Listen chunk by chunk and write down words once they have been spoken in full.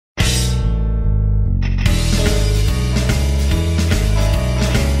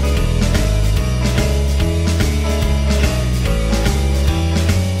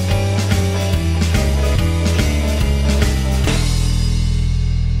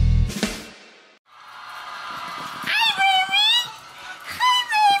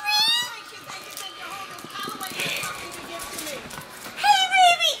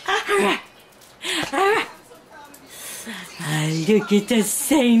look at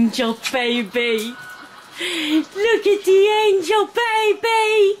this angel baby. Look at the angel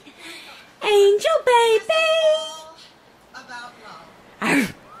baby. Angel baby. About love. Arr.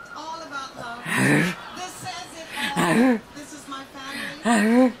 All about love. Arr. This says it all. Arr. This is my family.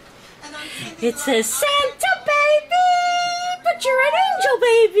 Arr. And I'm sending It love. says Santa baby, but you're an angel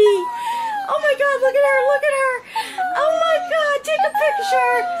baby. Oh my God, look at her, look at her. Oh my God, take a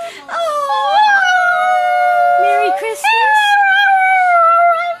picture. Oh, Merry Christmas.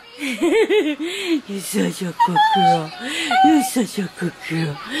 You're such a good girl. You're such a good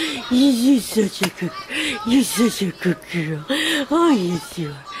girl. You're such a good, you're such a good girl. Oh yes you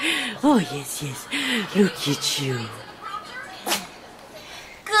are. Oh yes, yes. Look at you.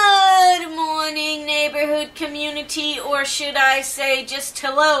 Good morning, neighborhood community, or should I say just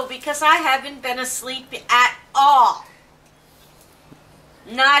hello, because I haven't been asleep at all.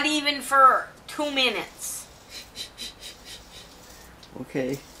 Not even for 2 minutes.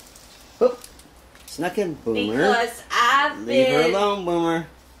 Okay. Oh, snuck in, Boomer. Because Leave her alone, Boomer.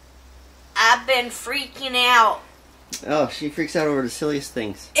 I've been freaking out. Oh, she freaks out over the silliest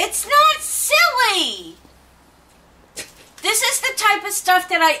things. It's not silly. This is the type of stuff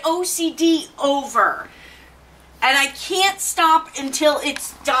that I OCD over. And I can't stop until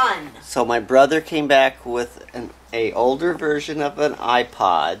it's done. So my brother came back with a older version of an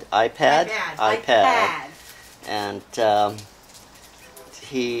iPad. And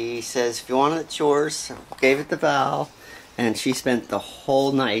he says, if you want it, it's yours. Gave it to Val. And she spent the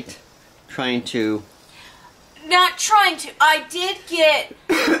whole night trying to... Not trying to. I did get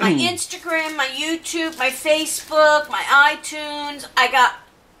my Instagram, my YouTube, my Facebook, my iTunes. I got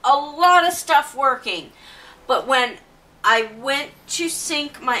a lot of stuff working. But when I went to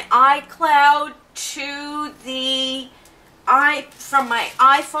sync my iCloud to from my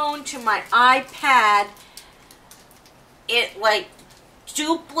iPhone to my iPad, it like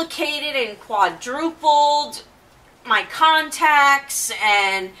duplicated and quadrupled my contacts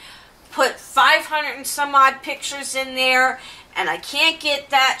and put 500 and some odd pictures in there, and I can't get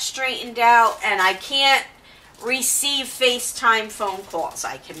that straightened out, and I can't receive FaceTime phone calls.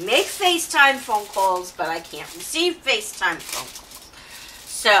 I can make FaceTime phone calls, but I can't receive FaceTime phone calls.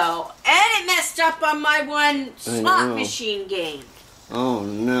 So, and it messed up on my one slot machine game. Oh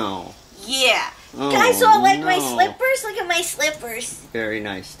no. Yeah. Oh, Guys all like my no. slippers? Look at my slippers. Very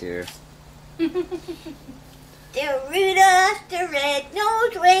nice, dear. The Rudolph the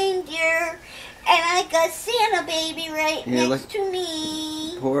red-nosed reindeer, and I got Santa baby right Yeah, next look. to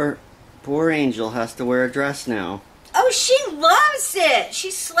me. Poor Angel has to wear a dress now. Oh, she loves it. She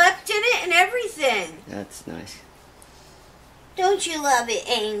slept in it and everything. That's nice. Don't you love it,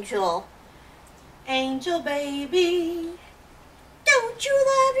 Angel? Angel baby. Don't you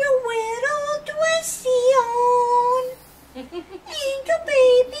love your little dressy on? Angel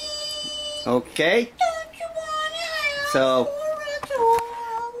baby. Okay. Don't you want to have So, for a doll?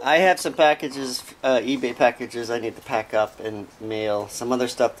 I have some packages, eBay packages I need to pack up and mail. Some other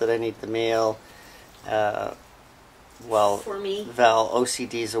stuff that I need to mail. Well, For me. Val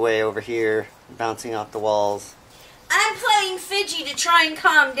OCD's away over here, bouncing off the walls. I'm playing Fidgy to try and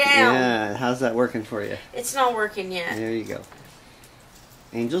calm down. Yeah, how's that working for you? It's not working yet. There you go.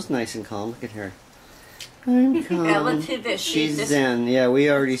 Angel's nice and calm. Look at her. I'm calm. Yeah, let's do this. She's This- zen. Yeah, we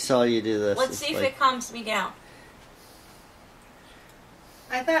already saw you do this. Let's It's see if like- it calms me down.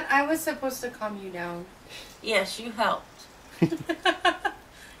 I thought I was supposed to calm you down. Yes, you helped.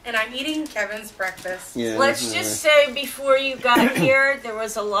 And I'm eating Kevin's breakfast. Yeah, Let's whatever. just say before you got here, there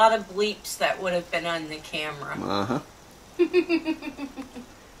was a lot of bleeps that would have been on the camera. Uh-huh. Isn't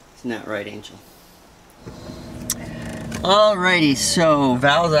that right, Angel? Alrighty, so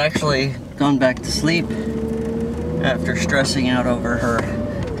Val's actually gone back to sleep after stressing out over her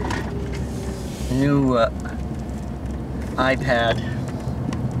new iPad,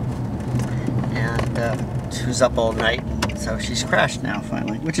 and she was up all night, so she's crashed now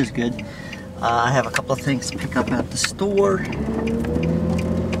finally, which is good. I have a couple of things to pick up at the store.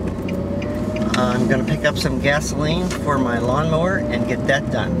 I'm going to pick up some gasoline for my lawnmower and get that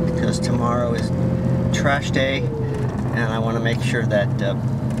done, because tomorrow is trash day, and I want to make sure that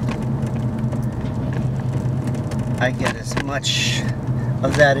I get as much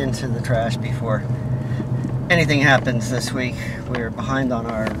of that into the trash before anything happens this week. We're behind on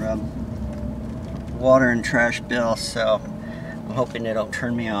our water and trash bill, so I'm hoping they don't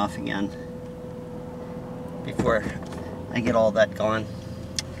turn me off again before I get all that gone.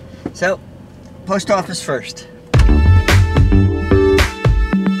 So, post office first.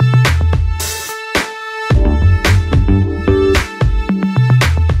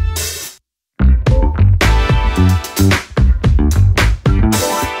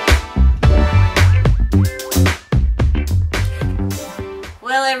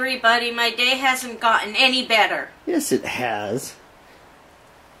 buddy, my day hasn't gotten any better. Yes, it has.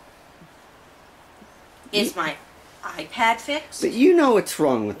 Is my iPad fixed? But you know what's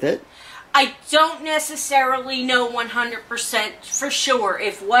wrong with it. I don't necessarily know 100% for sure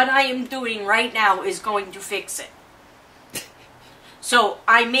if what I am doing right now is going to fix it. So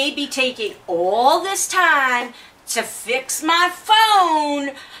I may be taking all this time to fix my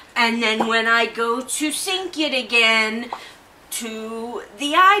phone, and then when I go to sync it again to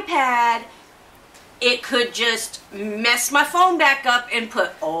the iPad, it could just mess my phone back up and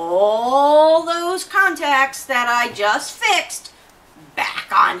put all those contacts that I just fixed back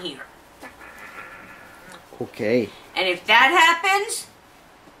on here. Okay. And if that happens,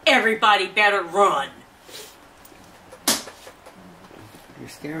 everybody better run. You're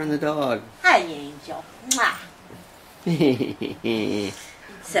scaring the dog. Hi, Angel. Mwah.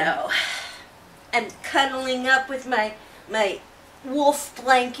 So, I'm cuddling up with my wolf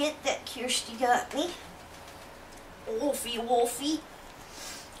blanket that Kirsty got me. Wolfie, Wolfie.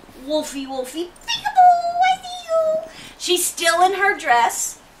 Wolfie, Wolfie. Peekaboo, I see you. She's still in her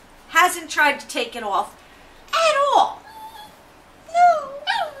dress. Hasn't tried to take it off at all. No.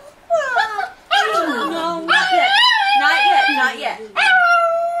 No, not yet. Not yet, not yet.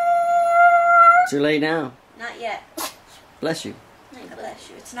 Too late now. Not yet. Bless you. God bless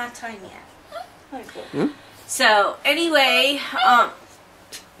you. It's not time yet. Hmm? So, anyway,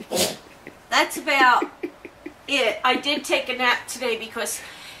 that's about it. I did take a nap today because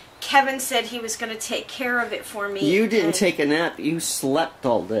Kevin said he was going to take care of it for me. You didn't take a nap. You slept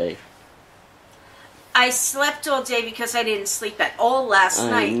all day. I slept all day because I didn't sleep at all last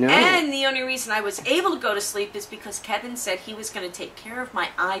night. know. And the only reason I was able to go to sleep is because Kevin said he was going to take care of my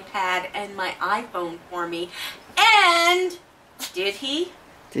iPad and my iPhone for me. And did he?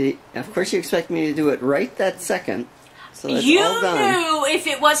 Of course you expect me to do it right that second. So that's You all done. knew if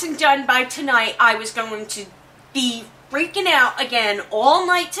it wasn't done by tonight, I was going to be freaking out again all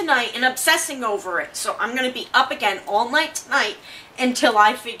night tonight and obsessing over it. So I'm going to be up again all night tonight until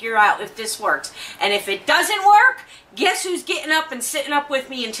I figure out if this works. And if it doesn't work, guess who's getting up and sitting up with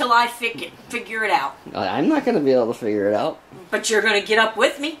me until I figure it out? I'm not going to be able to figure it out. But you're going to get up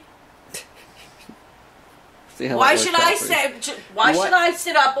with me. See how Why that should works I out for you. sit? Why should I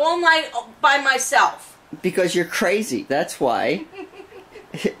sit up all night by myself? Because you're crazy. That's why.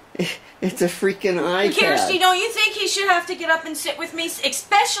 It's a freaking iPad. Kirsty, don't you think he should have to get up and sit with me,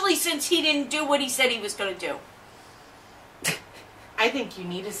 especially since he didn't do what he said he was going to do? I think you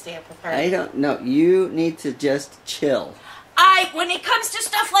need to stay up with her. I don't know. You need to just chill. When it comes to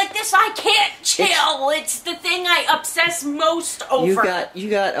stuff like this, I can't chill. It's the thing I obsess most over. You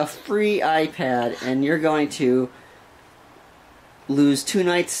got a free iPad, and you're going to lose 2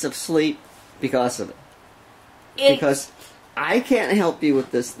 nights of sleep because of it. Because I can't help you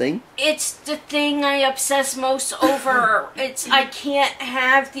with this thing. It's the thing I obsess most over. I can't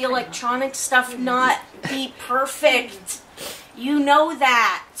have the electronic stuff not be perfect. You know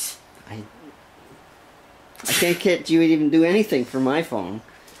that. I can't get you to even do anything for my phone.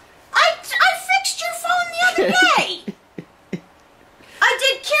 I fixed your phone the other day. I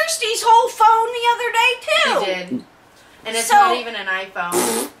did Kirsty's whole phone the other day too. You did. And it's So- not even an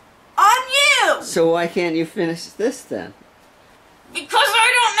iPhone. On you. So why can't you finish this then? Because I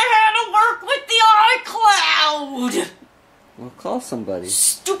don't know how to work with the iCloud. Well, call somebody.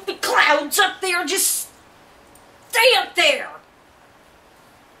 Stupid clouds up there, just stay up there.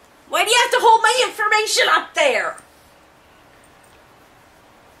 Why do you have to hold my information up there?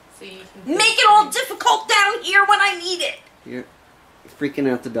 So you can Make it all difficult down here when I need it. You're freaking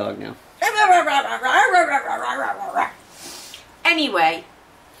out the dog now. Anyway,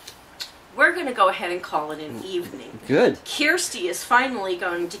 we're going to go ahead and call it an evening. Good. Kirsty is finally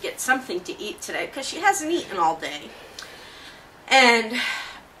going to get something to eat today because she hasn't eaten all day. And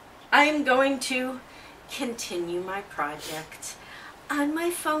I'm going to continue my project on my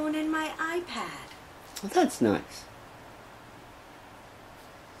phone and my iPad. Well, that's nice.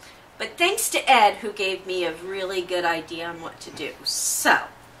 But thanks to Ed, who gave me a really good idea on what to do. So,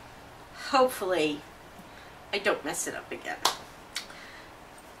 hopefully, I don't mess it up again.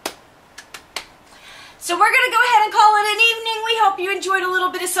 So we're going to go ahead and call it an evening. We hope you enjoyed a little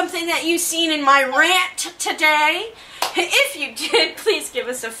bit of something that you've seen in my rant today. If you did, please give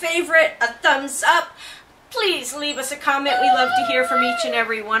us a favorite, a thumbs up. Please leave us a comment. We love to hear from each and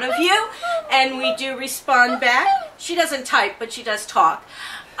every one of you. And we do respond back. She doesn't type, but she does talk.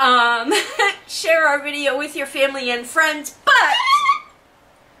 Share our video with your family and friends. But,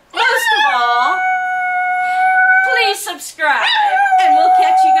 most of all, please subscribe. And we'll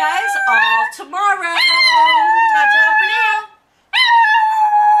catch you guys all tomorrow. Ta-ta for now.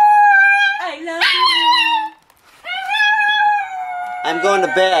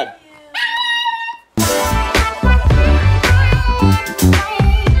 bed.